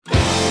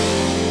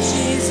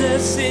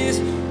Jesus is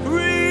real.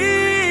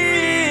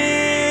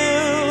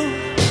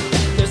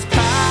 There's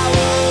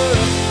power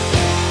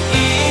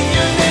in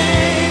your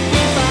name.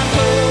 We find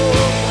hope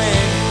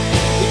when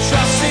we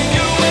trust in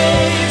your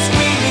ways.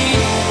 We need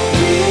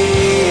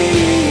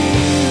real.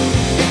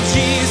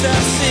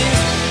 Jesus is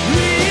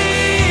real.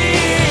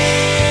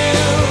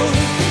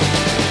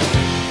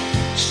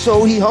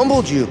 So he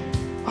humbled you,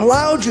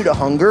 allowed you to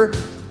hunger,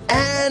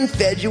 and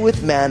fed you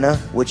with manna,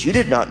 which you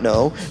did not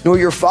know, nor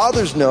your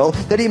fathers know,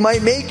 that he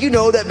might make you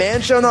know that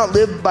man shall not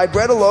live by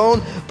bread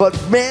alone,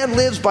 but man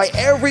lives by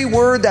every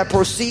word that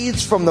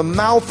proceeds from the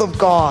mouth of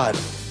God.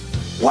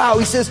 Wow,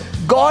 he says,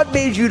 God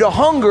made you to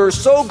hunger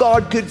so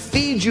God could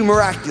feed you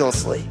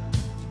miraculously.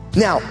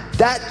 Now,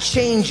 that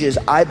changes,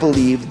 I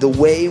believe, the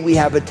way we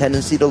have a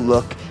tendency to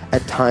look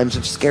at times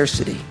of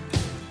scarcity.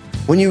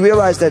 When you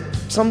realize that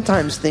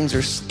sometimes things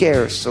are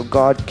scarce so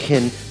God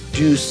can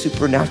do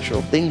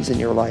supernatural things in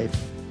your life.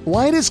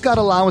 Why does God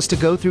allow us to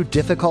go through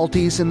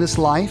difficulties in this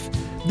life?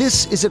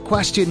 This is a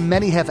question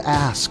many have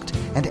asked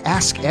and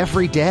ask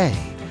every day.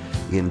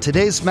 In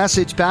today's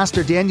message,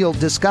 Pastor Daniel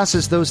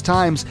discusses those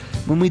times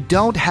when we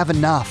don't have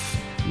enough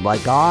and why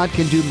God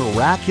can do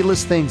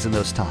miraculous things in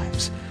those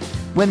times.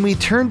 When we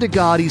turn to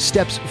God, He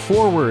steps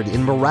forward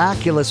in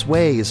miraculous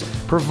ways,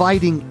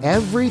 providing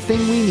everything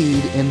we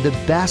need in the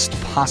best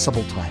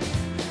possible time.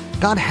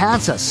 God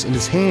has us in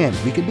His hand.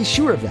 We can be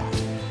sure of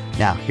that.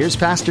 Now, here's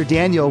Pastor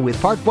Daniel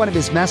with part 1 of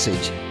his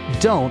message,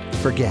 Don't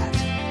Forget.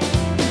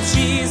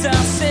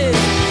 Jesus is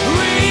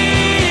real.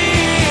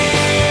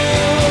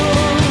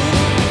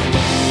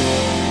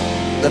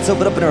 Let's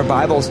open up in our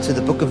Bibles to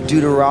the book of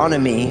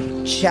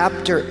Deuteronomy,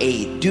 chapter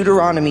 8.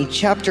 Deuteronomy,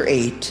 chapter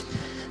 8.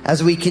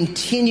 As we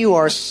continue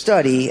our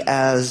study,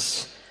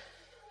 as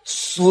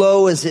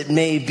slow as it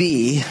may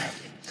be,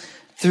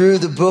 through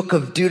the book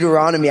of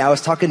Deuteronomy. I was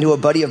talking to a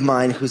buddy of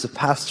mine who's a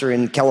pastor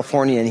in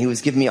California, and he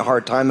was giving me a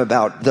hard time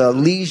about the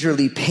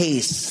leisurely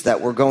pace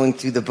that we're going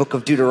through the book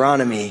of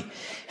Deuteronomy.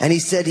 And he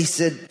said,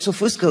 so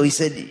Fusco, he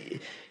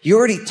said, you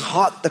already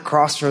taught the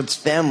Crossroads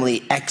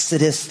family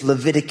Exodus,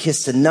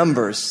 Leviticus, and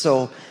Numbers.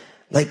 So,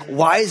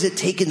 why is it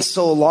taking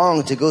so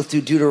long to go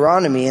through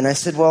Deuteronomy? And I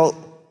said, well,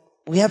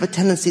 we have a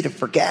tendency to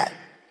forget,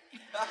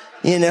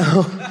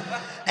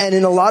 And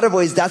in a lot of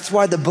ways, that's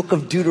why the book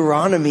of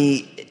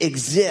Deuteronomy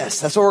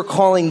exists. That's what we're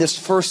calling this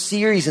first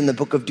series in the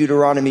book of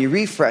Deuteronomy,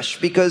 Refresh,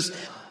 because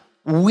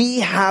we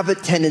have a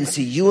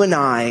tendency, you and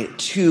I,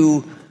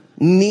 to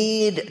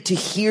need to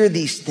hear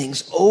these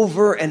things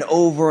over and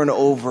over and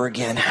over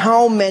again.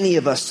 How many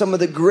of us, some of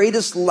the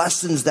greatest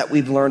lessons that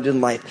we've learned in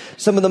life,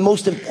 some of the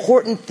most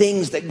important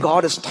things that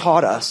God has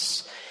taught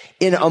us,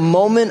 in a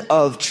moment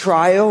of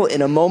trial,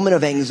 in a moment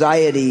of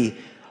anxiety,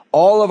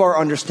 all of our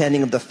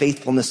understanding of the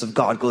faithfulness of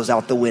God goes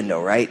out the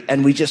window, right?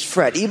 And we just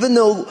fret. Even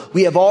though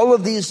we have all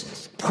of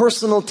these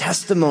personal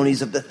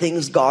testimonies of the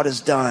things God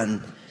has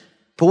done,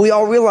 but we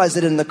all realize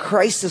that in the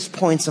crisis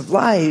points of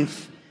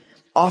life,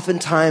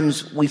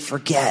 oftentimes we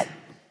forget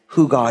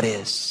who God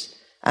is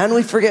and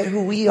we forget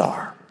who we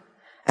are.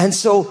 And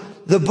so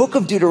the book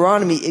of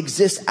Deuteronomy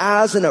exists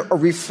as a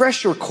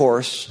refresher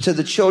course to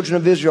the children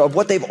of Israel of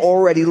what they've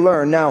already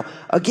learned. Now,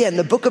 again,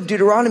 the book of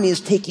Deuteronomy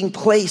is taking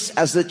place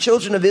as the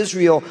children of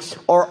Israel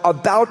are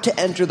about to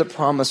enter the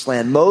promised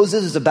land.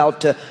 Moses is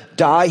about to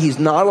die. He's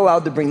not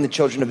allowed to bring the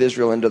children of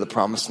Israel into the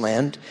promised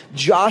land.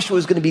 Joshua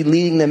is going to be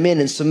leading them in.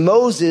 And so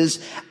Moses,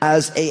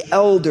 as an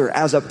elder,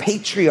 as a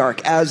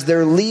patriarch, as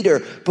their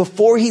leader,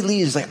 before he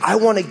leaves, I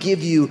want to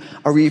give you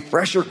a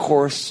refresher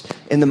course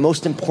in the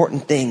most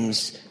important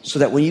things, so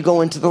that when you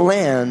go into the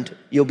land,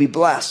 you'll be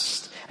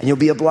blessed and you'll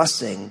be a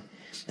blessing.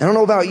 I don't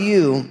know about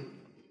you,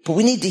 but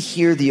we need to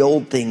hear the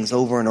old things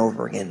over and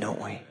over again,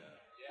 don't we?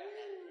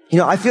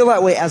 I feel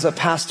that way as a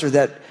pastor,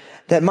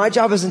 that my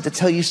job isn't to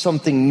tell you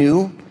something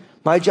new.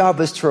 My job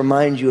is to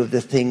remind you of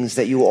the things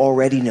that you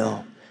already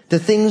know. The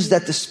things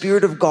that the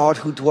Spirit of God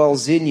who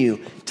dwells in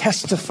you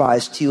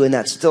testifies to you in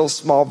that still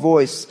small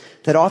voice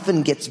that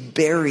often gets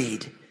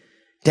buried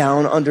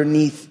down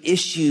underneath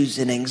issues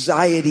and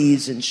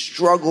anxieties and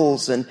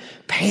struggles and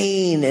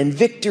pain and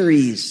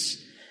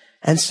victories.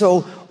 And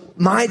so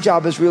my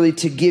job is really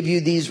to give you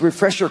these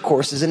refresher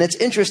courses. And it's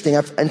interesting.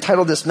 I've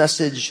entitled this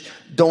message,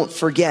 Don't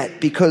Forget,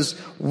 because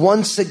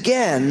once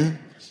again,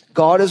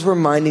 God is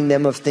reminding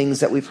them of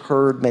things that we've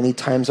heard many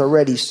times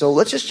already. So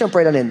let's just jump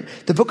right on in.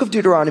 The book of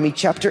Deuteronomy,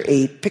 chapter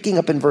 8, picking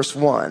up in verse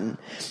 1,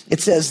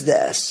 it says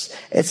this.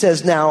 It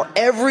says, now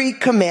every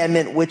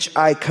commandment which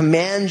I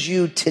command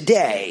you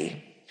today,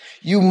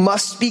 you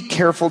must be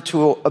careful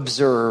to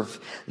observe,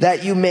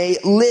 that you may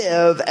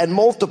live and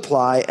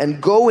multiply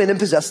and go in and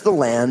possess the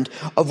land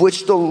of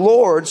which the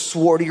Lord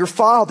swore to your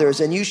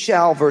fathers. And you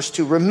shall, verse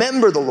 2,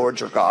 remember the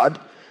Lord your God,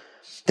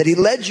 that He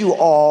led you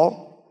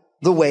all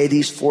the way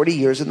these 40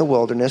 years in the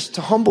wilderness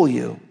to humble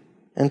you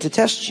and to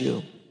test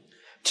you,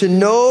 to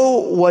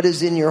know what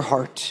is in your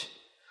heart,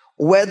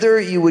 whether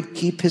you would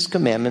keep His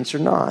commandments or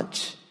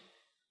not.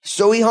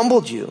 So He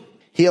humbled you.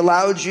 He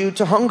allowed you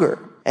to hunger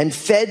and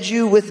fed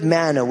you with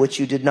manna, which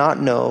you did not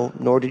know,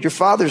 nor did your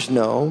fathers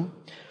know,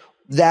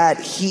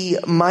 that he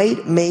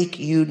might make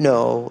you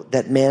know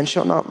that man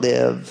shall not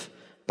live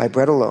by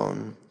bread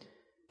alone,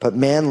 but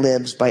man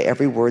lives by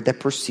every word that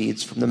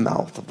proceeds from the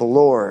mouth of the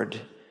Lord.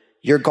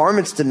 Your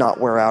garments did not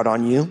wear out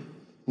on you,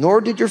 nor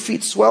did your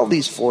feet swell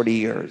these 40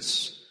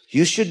 years.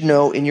 You should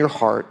know in your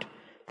heart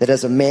that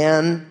as a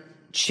man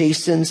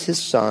chastens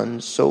his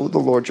son, so the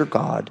Lord your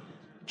God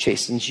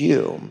chastens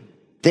you.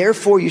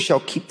 Therefore you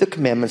shall keep the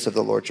commandments of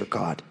the Lord your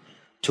God,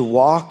 to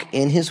walk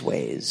in his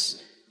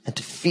ways and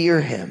to fear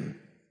him.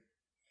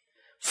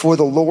 For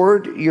the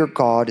Lord your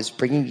God is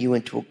bringing you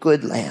into a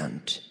good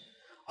land,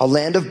 a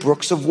land of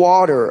brooks of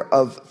water,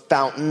 of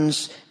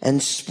fountains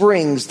and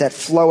springs that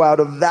flow out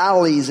of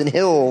valleys and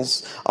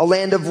hills, a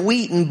land of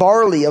wheat and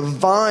barley, of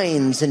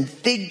vines and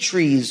fig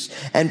trees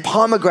and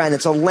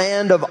pomegranates, a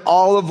land of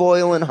olive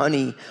oil and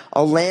honey,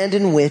 a land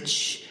in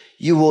which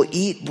you will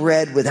eat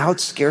bread without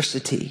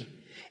scarcity,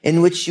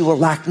 in which you will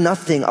lack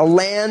nothing, a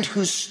land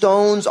whose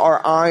stones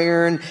are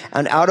iron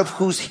and out of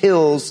whose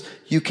hills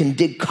you can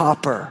dig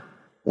copper.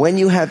 When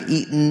you have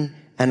eaten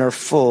and are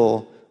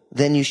full,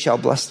 then you shall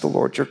bless the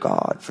Lord your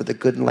God for the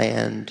good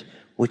land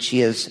which he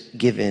has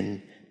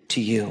given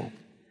to you.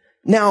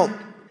 Now,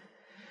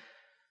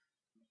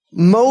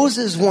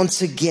 Moses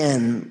once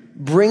again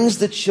brings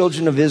the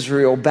children of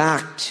Israel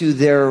back to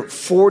their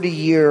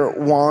 40-year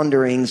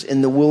wanderings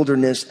in the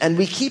wilderness. And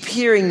we keep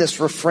hearing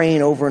this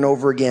refrain over and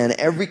over again.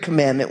 Every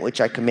commandment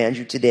which I command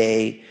you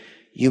today,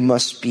 you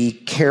must be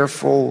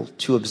careful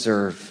to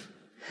observe.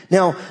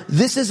 Now,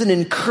 this is an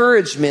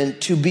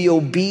encouragement to be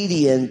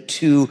obedient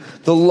to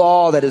the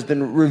law that has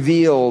been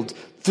revealed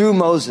through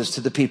Moses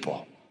to the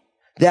people.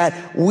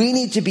 That we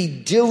need to be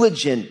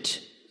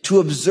diligent to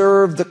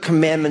observe the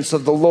commandments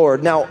of the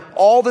Lord. Now,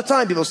 all the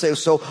time people say,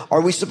 so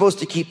are we supposed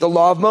to keep the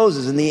law of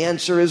Moses? And the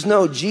answer is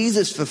no.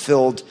 Jesus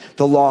fulfilled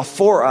the law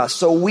for us.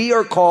 So we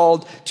are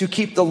called to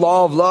keep the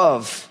law of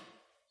love.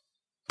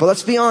 But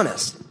let's be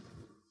honest.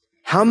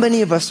 How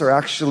many of us are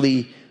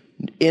actually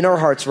in our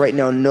hearts right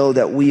now know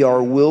that we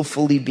are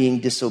willfully being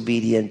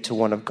disobedient to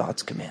one of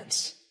God's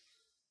commands?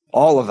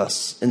 All of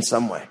us in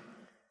some way.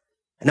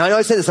 And I know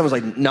I say this, someone's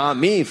like, not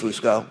me,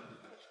 Fusco.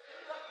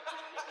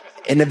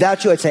 And if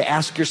that's you, I'd say,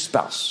 ask your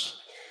spouse.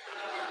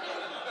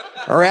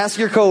 Or ask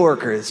your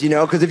coworkers,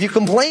 because if you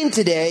complain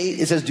today,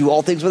 it says, do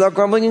all things without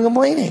grumbling and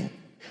complaining.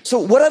 So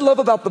what I love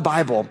about the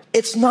Bible,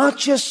 it's not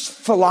just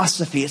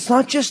philosophy. It's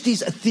not just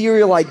these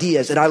ethereal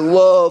ideas. And I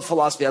love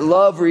philosophy. I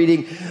love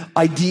reading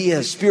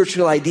ideas,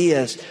 spiritual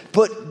ideas.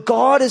 But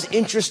God is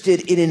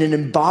interested in an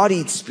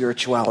embodied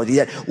spirituality,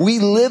 that we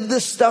live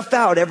this stuff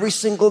out every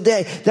single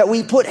day, that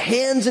we put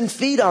hands and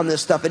feet on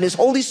this stuff. And his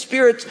Holy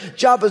Spirit's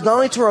job is not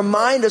only to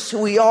remind us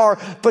who we are,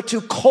 but to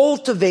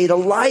cultivate a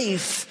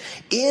life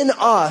in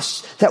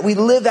us that we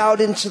live out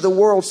into the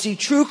world. See,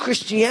 true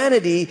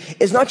Christianity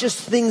is not just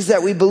things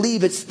that we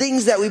believe. It's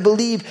things that we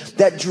believe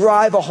that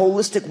drive a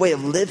holistic way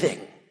of living.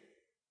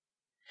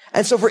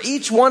 And so for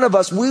each one of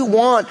us, we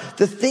want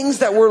the things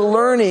that we're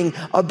learning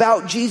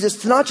about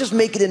Jesus to not just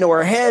make it into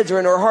our heads or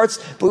into our hearts,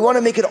 but we want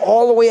to make it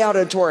all the way out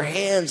into our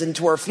hands,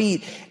 into our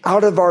feet,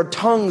 out of our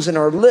tongues and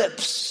our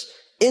lips,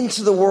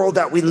 into the world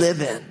that we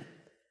live in.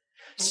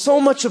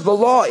 So much of the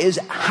law is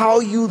how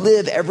you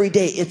live every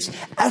day. It's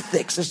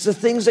ethics. It's the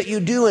things that you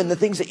do and the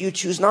things that you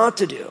choose not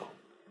to do.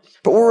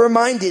 But we're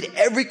reminded,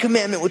 every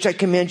commandment which I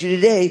command you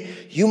today,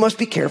 you must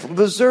be careful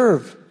to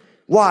observe.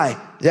 Why?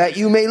 That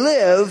you may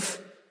live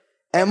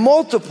and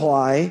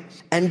multiply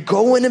and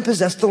go in and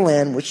possess the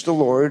land which the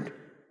Lord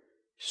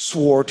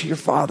swore to your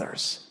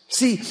fathers.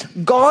 See,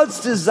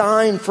 God's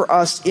design for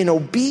us in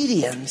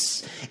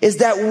obedience is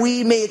that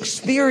we may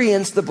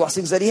experience the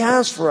blessings that he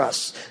has for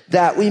us,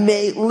 that we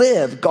may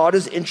live. God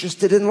is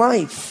interested in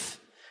life.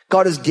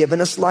 God has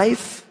given us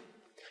life.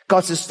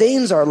 God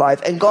sustains our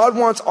life, and God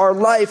wants our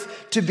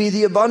life to be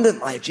the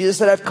abundant life. Jesus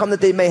said, I've come that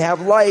they may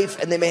have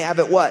life, and they may have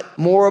it what?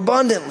 More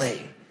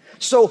abundantly.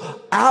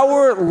 So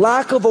our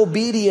lack of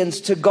obedience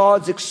to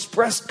God's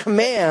express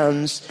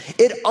commands,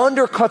 it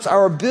undercuts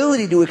our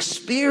ability to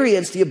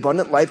experience the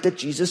abundant life that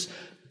Jesus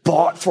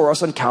bought for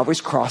us on Calvary's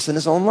cross in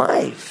his own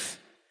life.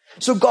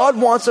 So God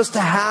wants us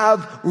to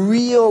have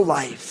real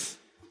life,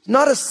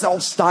 not a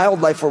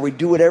self-styled life where we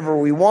do whatever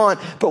we want,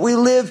 but we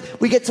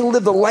get to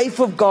live the life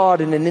of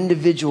God in an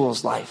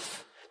individual's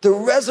life, the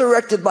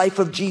resurrected life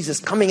of Jesus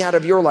coming out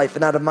of your life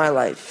and out of my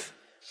life.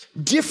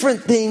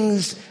 Different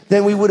things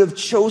than we would have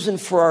chosen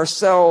for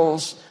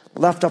ourselves,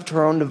 left up to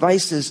our own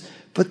devices,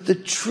 but the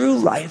true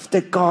life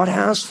that God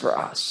has for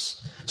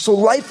us. So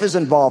life is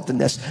involved in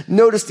this.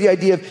 Notice the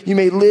idea of you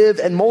may live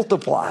and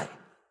multiply.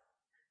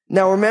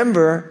 Now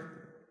remember,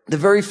 the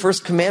very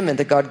first commandment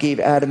that God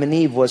gave Adam and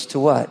Eve was to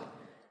what?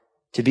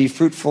 To be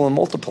fruitful and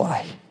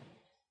multiply.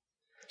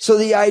 So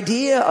the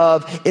idea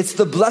of it's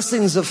the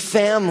blessings of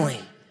family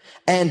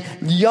and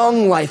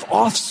young life,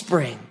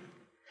 offspring.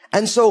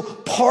 And so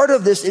part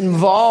of this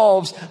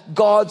involves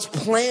God's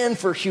plan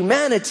for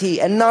humanity.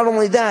 And not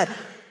only that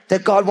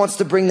God wants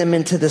to bring them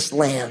into this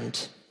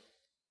land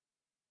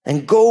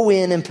and go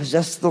in and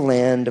possess the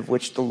land of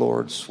which the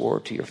Lord swore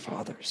to your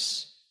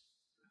fathers.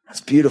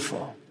 That's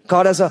beautiful.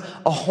 God has a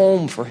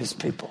home for his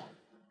people.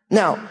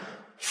 Now,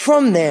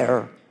 from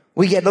there,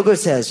 look what it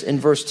says in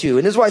verse 2.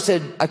 And this is why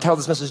I titled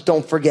this message,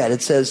 Don't Forget.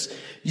 It says,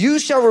 you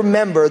shall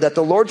remember that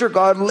the Lord your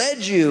God led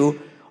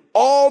you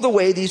all the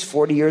way these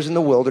 40 years in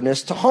the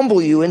wilderness to humble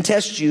you and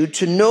test you,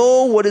 to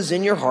know what is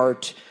in your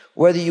heart,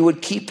 whether you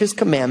would keep his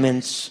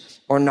commandments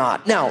or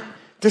not. Now,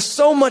 there's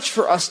so much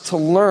for us to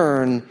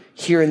learn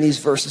here in these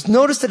verses.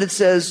 Notice that it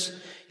says,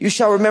 you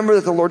shall remember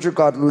that the Lord your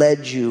God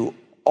led you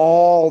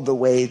all the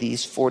way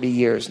these 40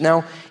 years.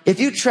 Now, if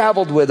you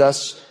traveled with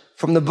us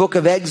from the book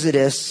of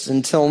Exodus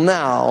until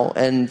now,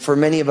 and for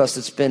many of us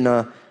it's been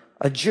a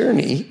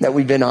journey that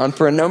we've been on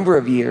for a number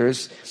of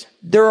years,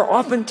 there are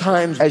often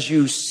times as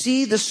you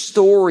see the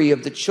story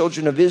of the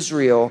children of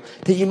Israel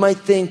that you might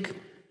think,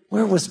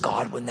 where was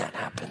God when that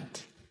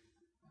happened?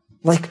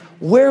 Like,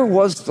 where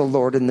was the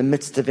Lord in the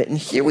midst of it? And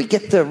here we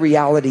get the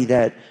reality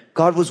that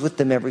God was with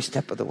them every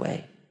step of the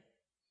way.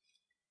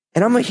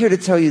 And I'm here to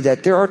tell you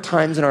that there are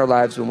times in our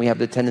lives when we have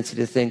the tendency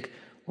to think,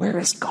 where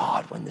is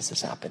God when this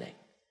is happening?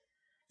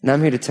 And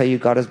I'm here to tell you,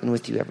 God has been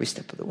with you every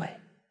step of the way.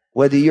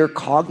 Whether you're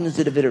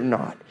cognizant of it or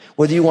not,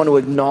 whether you want to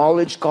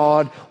acknowledge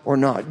God or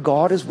not,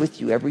 God is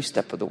with you every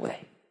step of the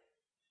way.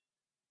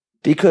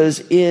 Because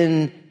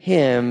in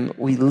him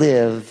we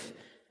live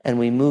and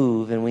we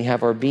move and we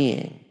have our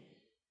being.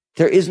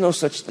 There is no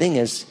such thing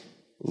as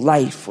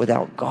life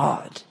without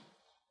God.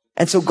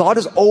 And so God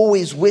is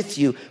always with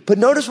you. But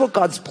notice what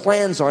God's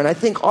plans are. And I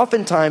think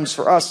oftentimes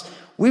for us,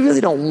 we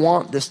really don't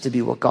want this to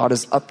be what God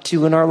is up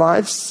to in our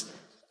lives.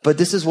 But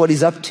this is what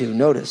he's up to.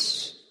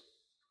 Notice.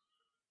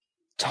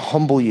 To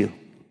humble you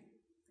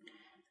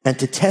and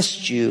to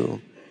test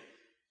you,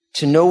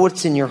 to know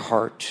what's in your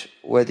heart,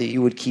 whether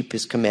you would keep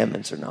his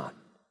commandments or not.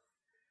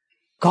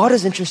 God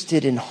is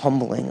interested in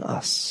humbling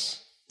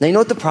us. Now, you know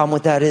what the problem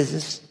with that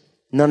is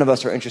none of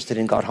us are interested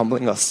in God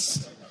humbling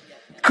us.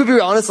 Could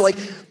be honest, like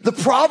the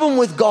problem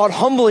with God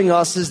humbling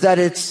us is that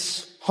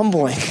it's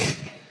humbling.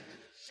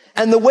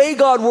 And the way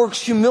God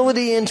works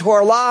humility into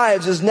our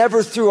lives is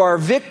never through our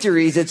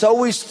victories. It's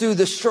always through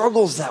the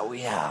struggles that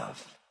we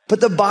have. But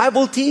the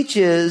Bible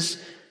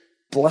teaches,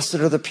 blessed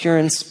are the pure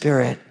in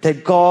spirit,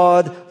 that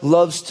God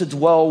loves to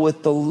dwell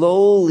with the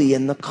lowly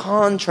and the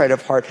contrite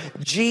of heart.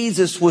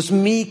 Jesus was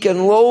meek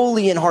and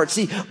lowly in heart.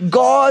 See,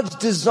 God's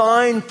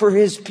design for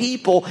his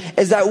people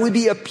is that we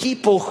be a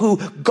people who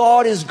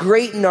God is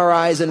great in our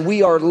eyes and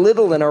we are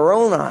little in our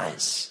own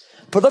eyes.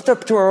 But left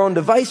up to our own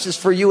devices,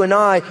 for you and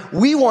I,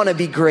 we want to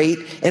be great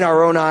in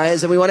our own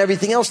eyes and we want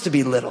everything else to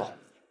be little.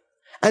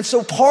 And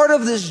so part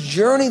of this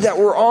journey that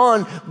we're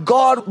on,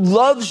 God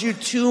loves you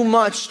too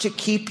much to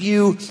keep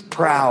you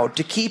proud,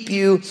 to keep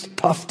you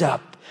puffed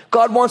up.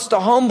 God wants to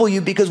humble you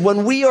because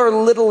when we are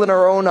little in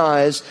our own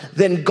eyes,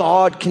 then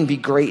God can be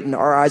great in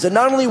our eyes. And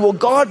not only will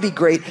God be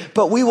great,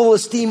 but we will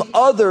esteem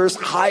others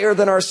higher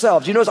than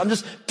ourselves. You notice I'm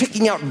just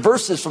picking out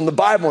verses from the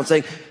Bible and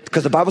saying,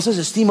 because the Bible says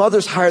esteem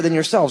others higher than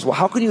yourselves. Well,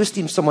 how can you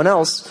esteem someone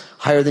else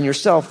higher than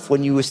yourself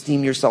when you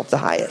esteem yourself the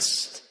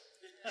highest?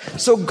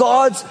 So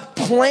God's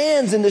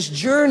plans in this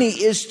journey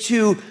is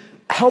to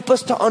help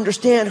us to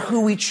understand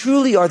who we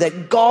truly are,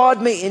 that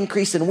God may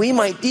increase and we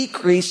might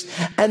decrease,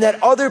 and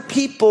that other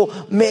people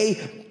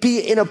may be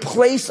in a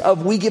place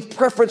of we give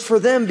preference for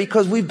them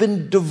because we've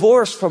been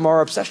divorced from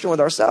our obsession with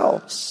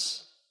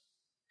ourselves.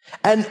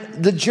 And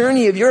the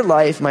journey of your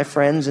life, my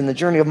friends, and the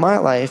journey of my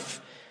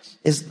life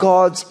is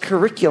God's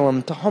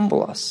curriculum to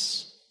humble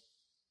us.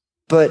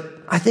 But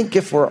I think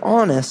if we're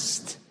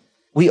honest,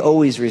 we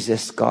always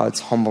resist God's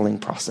humbling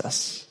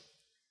process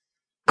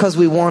because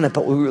we want it,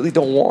 but we really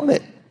don't want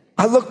it.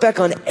 I look back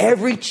on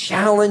every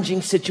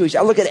challenging situation.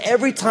 I look at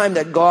every time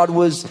that God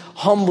was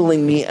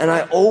humbling me and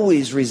I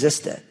always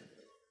resist it.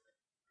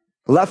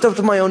 Left up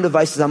to my own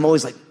devices, I'm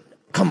always like,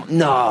 come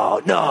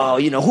on, no,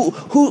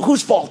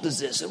 whose fault is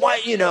this? And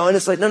why, and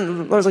it's like, no,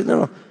 Lord's like,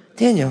 no,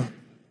 Daniel,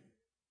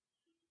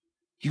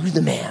 you're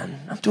the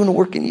man. I'm doing the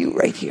work in you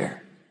right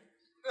here.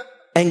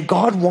 And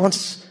God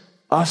wants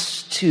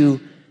us to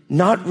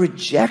not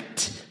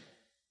reject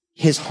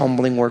his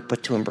humbling work,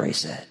 but to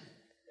embrace it.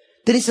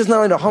 Then he says not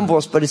only to humble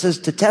us, but he says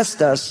to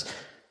test us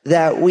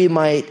that we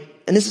might,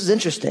 and this is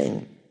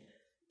interesting,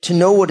 to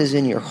know what is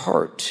in your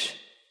heart,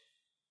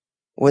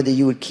 whether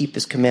you would keep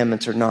his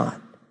commandments or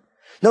not.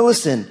 Now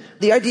listen,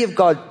 the idea of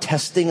God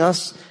testing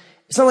us,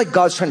 it's not like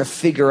God's trying to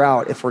figure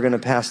out if we're going to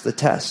pass the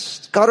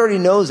test. God already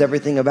knows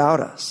everything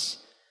about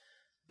us.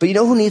 But you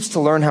know who needs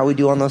to learn how we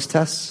do on those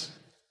tests?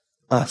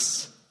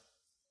 Us.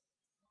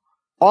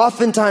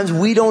 Oftentimes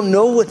we don't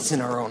know what's in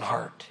our own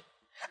heart.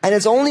 And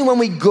it's only when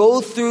we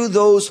go through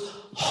those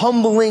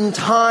humbling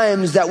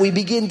times that we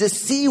begin to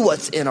see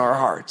what's in our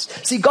hearts.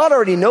 See, God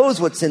already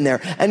knows what's in there.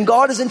 And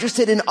God is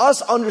interested in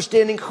us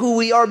understanding who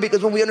we are,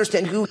 because when we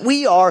understand who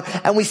we are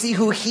and we see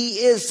who he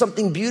is,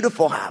 something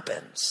beautiful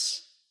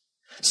happens.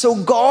 So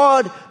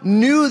God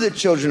knew the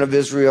children of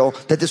Israel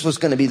that this was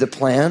going to be the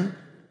plan.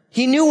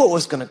 He knew what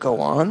was going to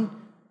go on,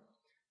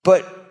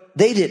 but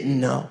they didn't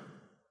know.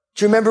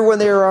 Do you remember when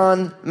they were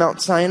on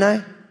Mount Sinai?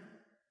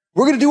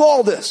 We're going to do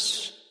all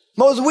this.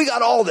 Moses, we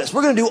got all this.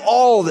 We're going to do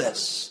all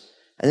this.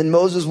 And then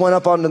Moses went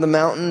up onto the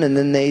mountain, and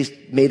then they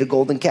made a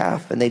golden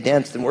calf, and they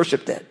danced and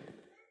worshiped it.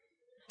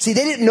 See,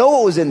 they didn't know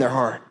what was in their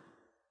heart.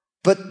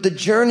 But the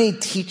journey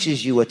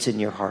teaches you what's in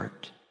your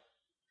heart.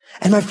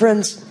 And my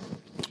friends,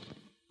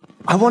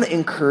 I want to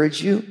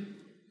encourage you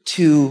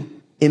to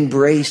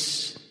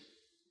embrace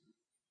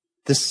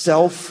the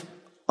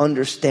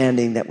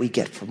self-understanding that we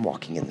get from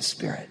walking in the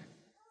Spirit.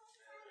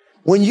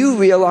 When you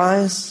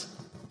realize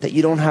that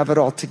you don't have it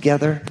all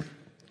together,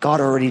 God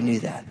already knew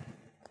that.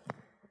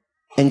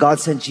 And God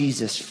sent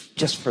Jesus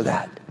just for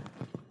that.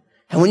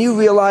 And when you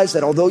realize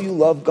that although you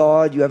love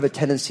God, you have a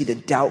tendency to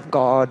doubt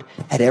God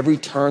at every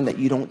turn that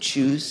you don't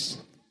choose,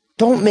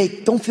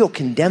 don't feel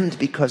condemned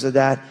because of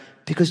that,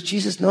 because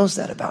Jesus knows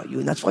that about you,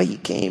 and that's why he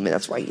came, and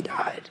that's why he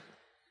died.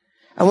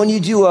 And when you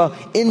do an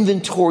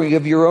inventory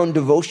of your own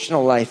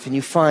devotional life and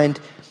you find,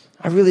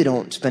 I really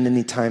don't spend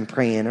any time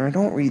praying, or I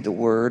don't read the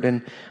word,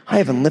 and I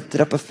haven't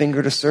lifted up a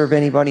finger to serve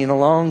anybody in a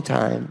long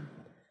time,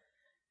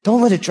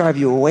 don't let it drive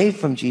you away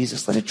from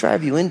Jesus. Let it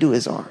drive you into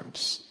his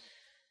arms.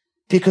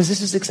 Because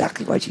this is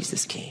exactly why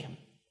Jesus came.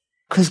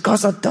 Because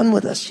God's not done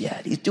with us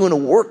yet. He's doing a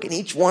work in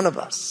each one of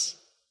us.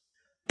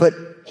 But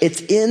it's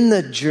in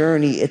the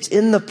journey, it's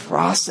in the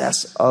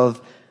process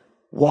of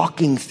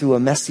walking through a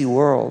messy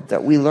world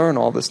that we learn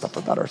all this stuff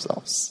about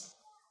ourselves.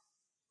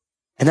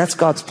 And that's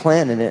God's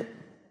plan in it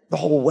the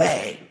whole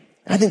way.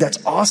 And I think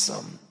that's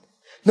awesome.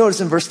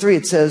 Notice in verse 3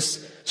 it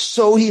says,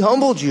 so he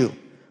humbled you,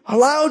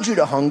 allowed you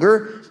to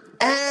hunger,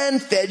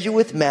 and fed you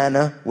with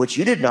manna, which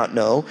you did not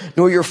know,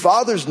 nor your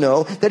fathers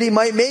know, that he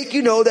might make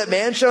you know that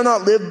man shall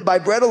not live by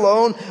bread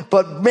alone,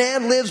 but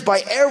man lives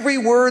by every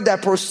word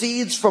that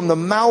proceeds from the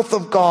mouth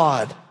of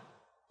God.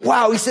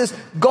 Wow, he says,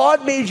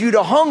 God made you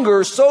to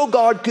hunger so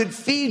God could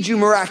feed you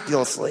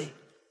miraculously.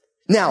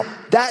 Now,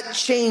 that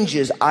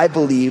changes, I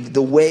believe,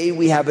 the way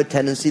we have a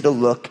tendency to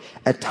look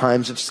at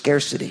times of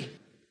scarcity.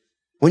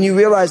 When you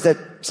realize that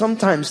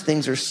sometimes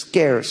things are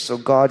scarce so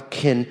God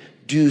can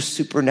do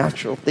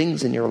supernatural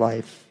things in your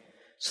life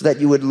so that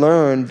you would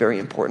learn very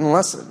important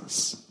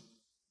lessons.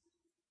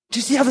 Do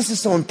you see how this is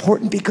so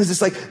important? Because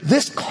it's like,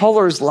 this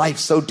colors life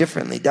so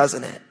differently,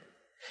 doesn't it?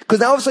 Because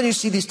now all of a sudden you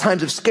see these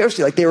times of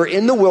scarcity, like they were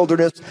in the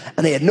wilderness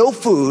and they had no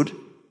food,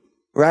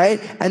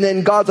 right? And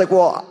then God's like,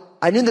 well,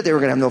 I knew that they were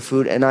going to have no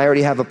food, and I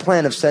already have a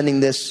plan of sending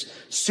this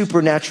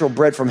supernatural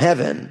bread from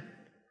heaven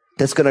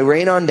that's going to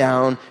rain on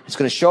down. It's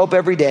going to show up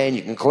every day, and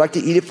you can collect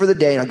it, eat it for the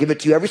day, and I'll give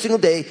it to you every single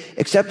day,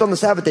 except on the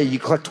Sabbath day, you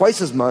collect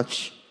twice as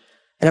much,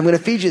 and I'm going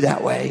to feed you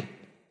that way.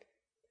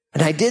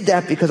 And I did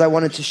that because I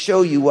wanted to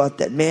show you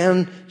that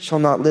man shall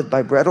not live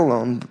by bread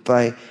alone, but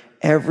by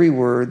every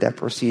word that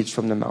proceeds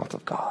from the mouth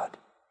of God.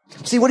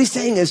 See, what he's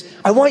saying is,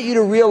 I want you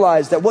to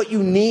realize that what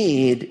you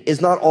need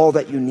is not all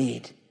that you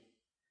need.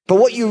 But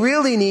what you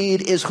really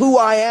need is who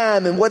I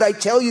am and what I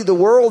tell you the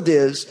world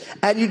is.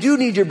 And you do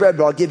need your bread,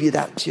 but I'll give you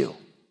that too.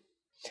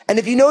 And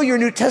if you know your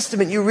New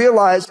Testament, you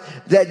realize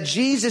that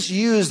Jesus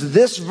used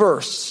this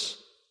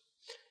verse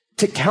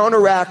to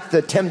counteract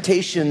the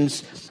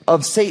temptations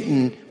of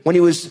Satan when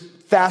he was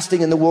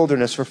fasting in the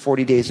wilderness for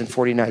 40 days and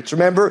 40 nights.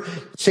 Remember,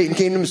 Satan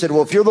came to him and said,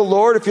 well, if you're the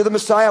Lord, if you're the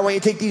Messiah, I want you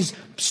to take these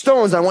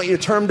stones, I want you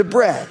to turn them to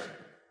bread.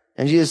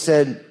 And Jesus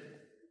said,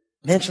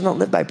 man shall not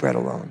live by bread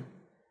alone,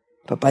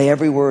 but by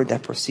every word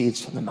that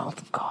proceeds from the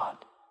mouth of God.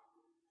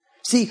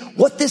 See,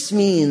 what this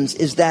means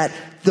is that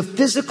the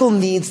physical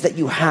needs that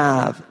you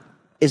have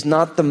is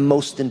not the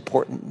most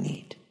important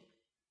need.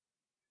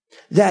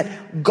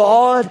 That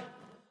God,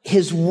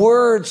 his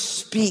word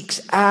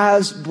speaks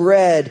as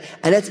bread,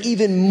 and that's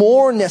even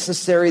more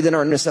necessary than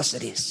our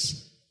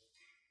necessities.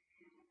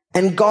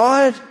 And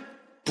God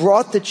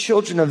brought the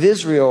children of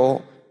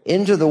Israel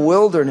into the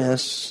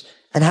wilderness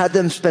and had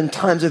them spend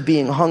times of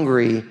being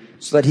hungry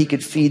so that he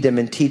could feed them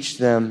and teach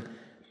them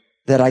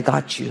that I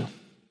got you.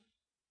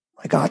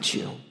 I got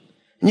you.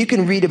 And you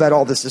can read about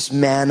all this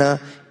manna,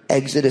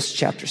 Exodus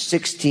chapter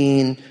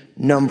 16,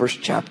 Numbers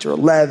chapter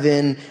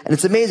 11. And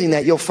it's amazing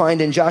that you'll find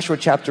in Joshua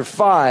chapter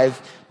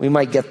 5, we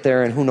might get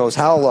there in who knows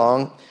how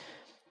long,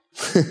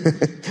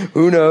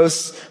 who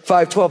knows,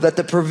 5:12, that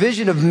the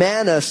provision of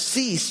manna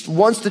ceased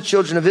once the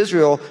children of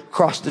Israel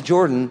crossed the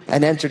Jordan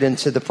and entered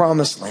into the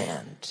promised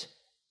land.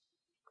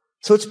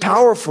 So it's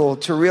powerful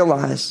to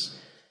realize,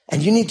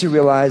 and you need to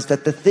realize,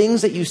 that the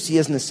things that you see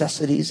as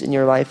necessities in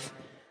your life,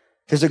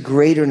 there's a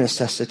greater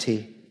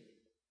necessity,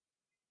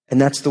 and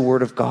that's the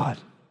Word of God.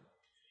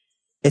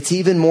 It's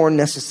even more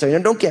necessary. Now,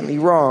 don't get me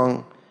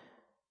wrong.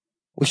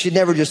 We should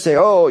never just say,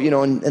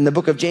 and the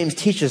book of James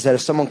teaches that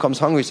if someone comes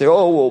hungry, say,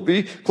 well,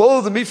 be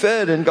clothed and be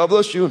fed, and God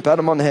bless you, and pat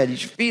them on the head. You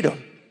should feed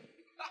them.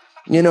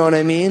 You know what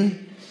I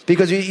mean?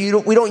 Because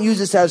we don't use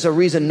this as a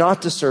reason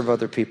not to serve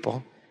other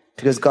people,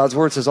 because God's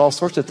Word says all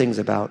sorts of things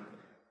about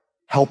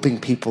helping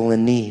people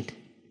in need.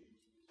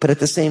 But at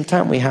the same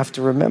time, we have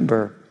to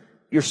remember,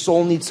 your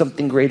soul needs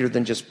something greater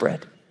than just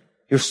bread.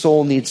 Your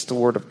soul needs the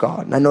Word of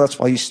God. And I know that's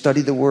why you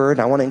study the Word.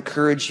 I want to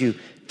encourage you,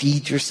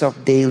 feed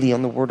yourself daily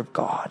on the Word of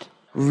God.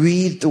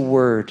 Read the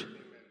Word.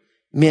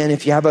 Man,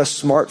 if you have a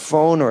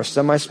smartphone or a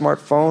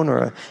semi-smartphone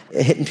or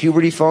a hitting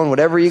puberty phone,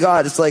 whatever you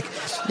got, it's like,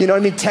 you know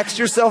what I mean? Text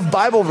yourself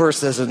Bible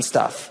verses and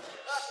stuff.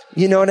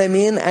 You know what I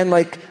mean? And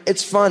like,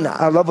 it's fun.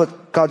 I love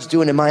what God's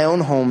doing in my own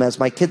home as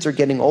my kids are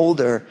getting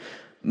older.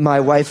 My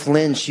wife,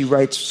 Lynn, she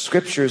writes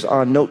scriptures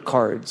on note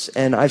cards.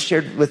 And I've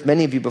shared with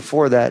many of you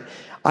before that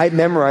I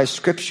memorized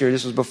scripture.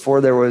 This was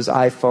before there was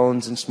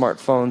iPhones and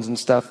smartphones and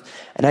stuff.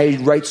 And I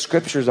write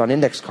scriptures on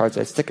index cards.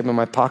 I'd stick them in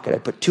my pocket.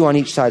 I'd put 2 on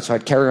each side. So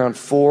I'd carry around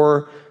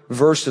 4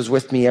 verses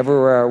with me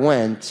everywhere I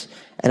went.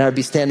 And I'd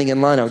be standing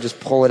in line. I would just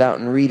pull it out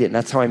and read it. And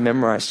that's how I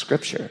memorized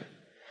scripture.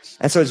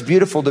 And so it's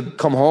beautiful to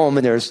come home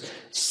and there's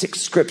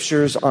 6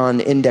 scriptures on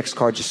index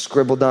cards just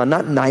scribbled on.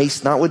 Not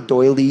nice, not with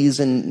doilies.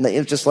 And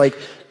it's just like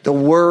the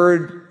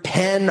word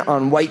pen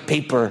on white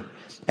paper.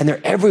 And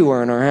they're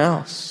everywhere in our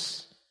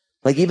house.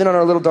 Like even on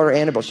our little daughter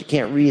Annabelle, she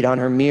can't read on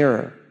her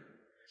mirror.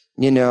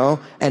 You know?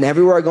 And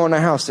everywhere I go in our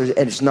house, and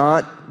it's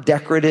not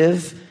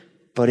decorative,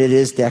 but it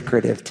is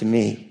decorative to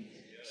me.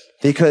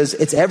 Because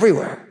it's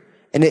everywhere.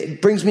 And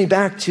it brings me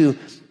back to,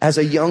 as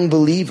a young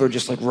believer,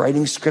 just like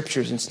writing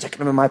scriptures and sticking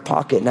them in my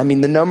pocket. And I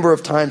mean, the number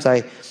of times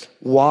I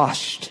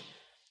washed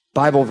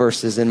Bible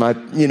verses in my,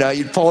 you know,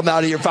 you'd pull them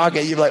out of your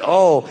pocket. You'd be like,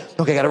 oh,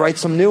 okay, I got to write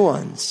some new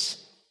ones.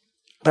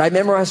 But I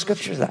memorize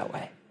scriptures that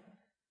way.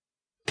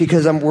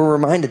 Because we're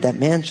reminded that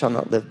man shall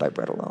not live by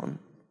bread alone,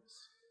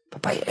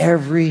 but by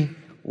every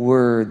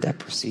word that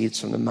proceeds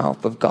from the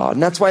mouth of God.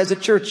 And that's why as a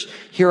church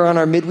here on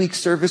our midweek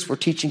service, we're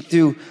teaching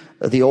through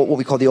what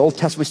we call the Old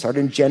Testament. We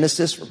started in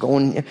Genesis. We're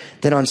going,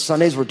 then on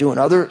Sundays, we're doing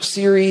other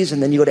series.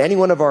 And then you go to any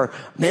one of our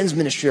men's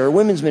ministry or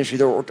women's ministry.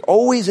 They're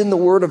always in the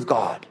Word of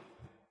God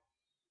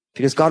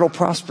because God will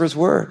prosper His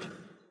Word.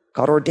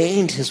 God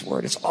ordained His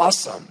Word. It's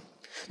awesome.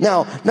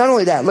 Now, not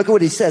only that, look at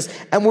what He says.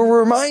 And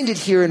we're reminded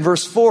here in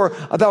verse 4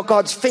 about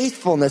God's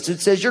faithfulness. It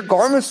says, your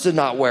garments did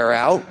not wear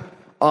out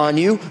on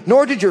you,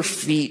 nor did your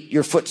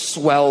foot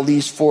swell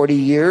these 40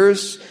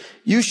 years.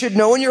 You should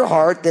know in your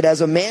heart that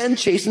as a man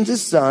chastens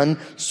his son,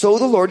 so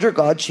the Lord your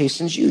God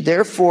chastens you.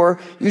 Therefore,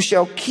 you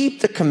shall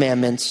keep the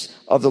commandments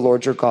of the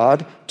Lord your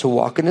God to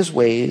walk in His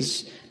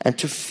ways and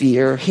to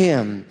fear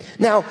Him.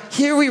 Now,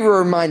 here we were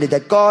reminded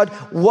that God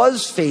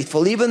was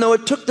faithful, even though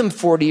it took them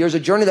 40 years, a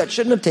journey that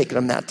shouldn't have taken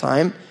them that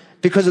time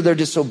because of their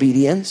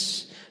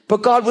disobedience.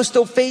 But God was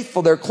still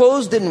faithful. Their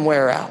clothes didn't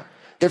wear out.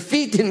 Their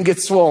feet didn't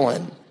get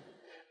swollen.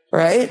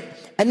 Right?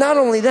 And not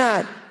only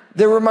that,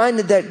 they're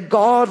reminded that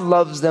God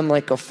loves them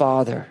like a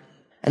father.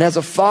 And as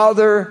a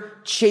father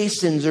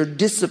chastens or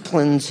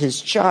disciplines his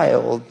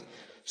child,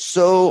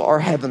 so our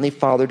Heavenly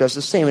Father does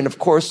the same. And of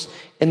course,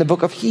 in the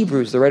book of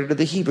Hebrews, the writer of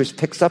the Hebrews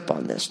picks up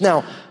on this.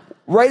 Now,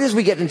 right as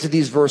we get into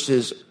these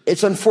verses,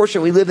 it's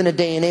unfortunate we live in a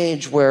day and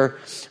age where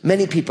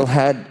many people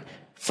had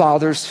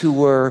fathers who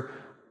were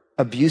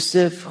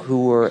abusive,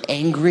 who were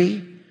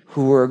angry,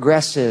 who were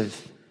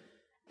aggressive.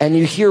 And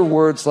you hear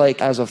words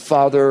like, as a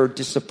father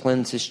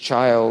disciplines his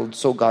child,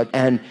 so God,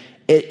 and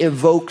it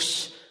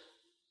evokes,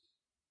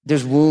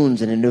 there's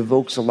wounds and it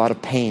evokes a lot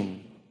of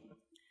pain.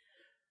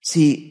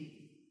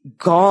 See,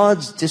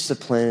 God's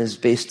discipline is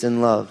based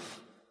in love.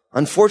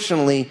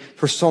 Unfortunately,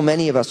 for so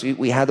many of us,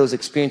 we had those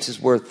experiences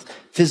with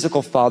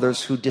physical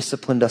fathers who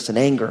disciplined us in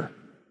anger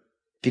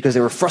because they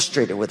were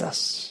frustrated with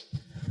us.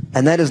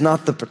 And that is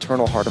not the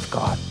paternal heart of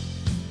God.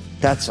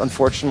 That's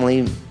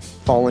unfortunately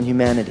fallen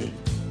humanity.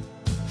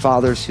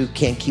 Fathers who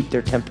can't keep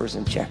their tempers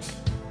in check.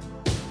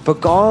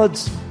 But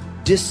God's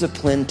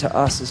discipline to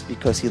us is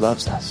because He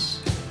loves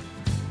us.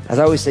 As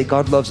I always say,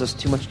 God loves us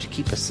too much to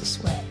keep us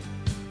this way.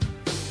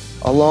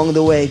 Along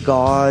the way,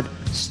 God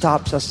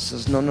stops us and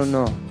says, no,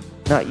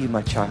 not you,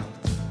 my child.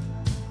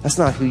 That's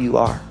not who you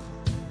are.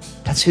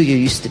 That's who you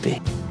used to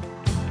be.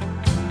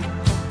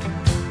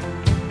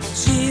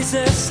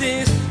 Jesus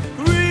is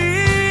real.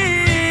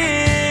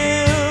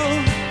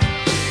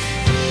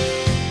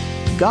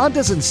 God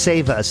doesn't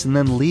save us and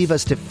then leave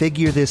us to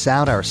figure this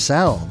out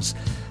ourselves.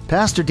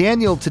 Pastor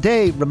Daniel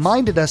today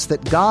reminded us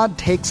that God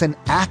takes an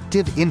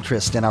active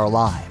interest in our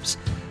lives,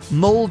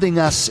 molding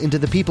us into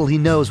the people He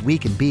knows we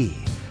can be.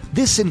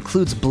 This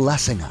includes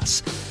blessing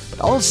us, but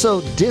also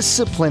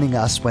disciplining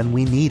us when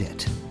we need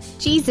it.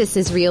 Jesus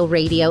is Real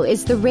Radio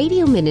is the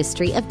radio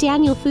ministry of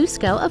Daniel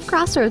Fusco of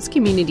Crossroads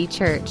Community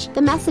Church.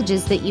 The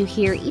messages that you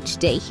hear each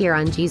day here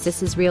on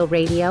Jesus is Real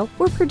Radio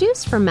were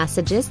produced from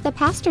messages that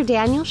Pastor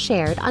Daniel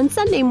shared on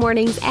Sunday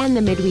mornings and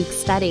the midweek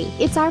study.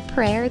 It's our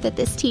prayer that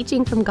this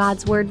teaching from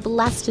God's Word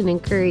blessed and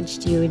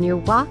encouraged you in your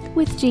walk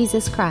with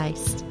Jesus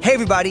Christ. Hey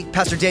everybody,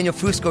 Pastor Daniel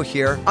Fusco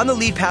here. I'm the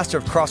lead pastor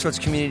of Crossroads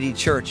Community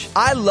Church.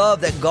 I love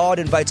that God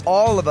invites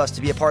all of us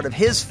to be a part of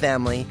His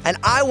family, and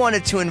I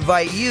wanted to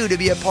invite you to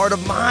be a part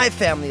of my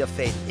family of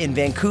faith. In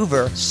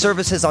Vancouver,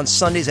 services on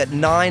Sundays at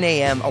 9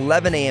 a.m.,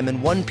 11 a.m.,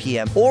 and 1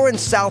 p.m. Or in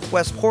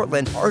Southwest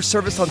Portland, our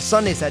service on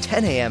Sundays at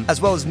 10 a.m., as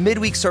well as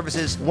midweek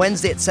services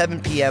Wednesday at 7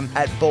 p.m.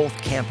 at both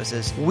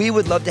campuses. We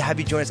would love to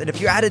have you join us. And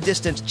if you're at a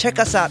distance, check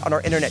us out on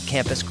our internet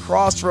campus,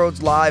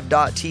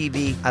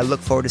 crossroadslive.tv. I look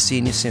forward to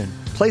seeing you soon.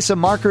 place a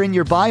marker in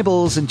your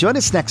Bibles and join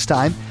us next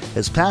time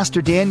as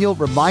Pastor Daniel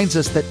reminds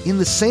us that in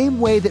the same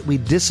way that we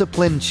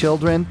discipline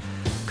children,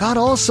 God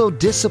also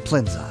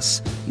disciplines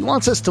us. He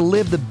wants us to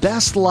live the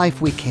best life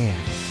we can,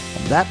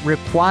 and that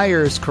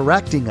requires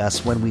correcting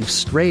us when we've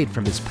strayed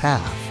from His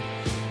path.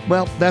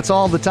 Well, that's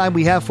all the time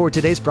we have for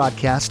today's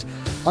broadcast.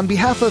 On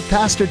behalf of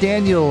Pastor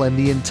Daniel and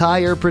the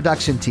entire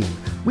production team,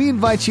 we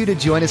invite you to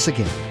join us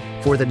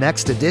again for the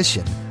next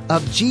edition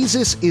of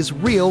Jesus is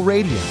Real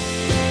Radio.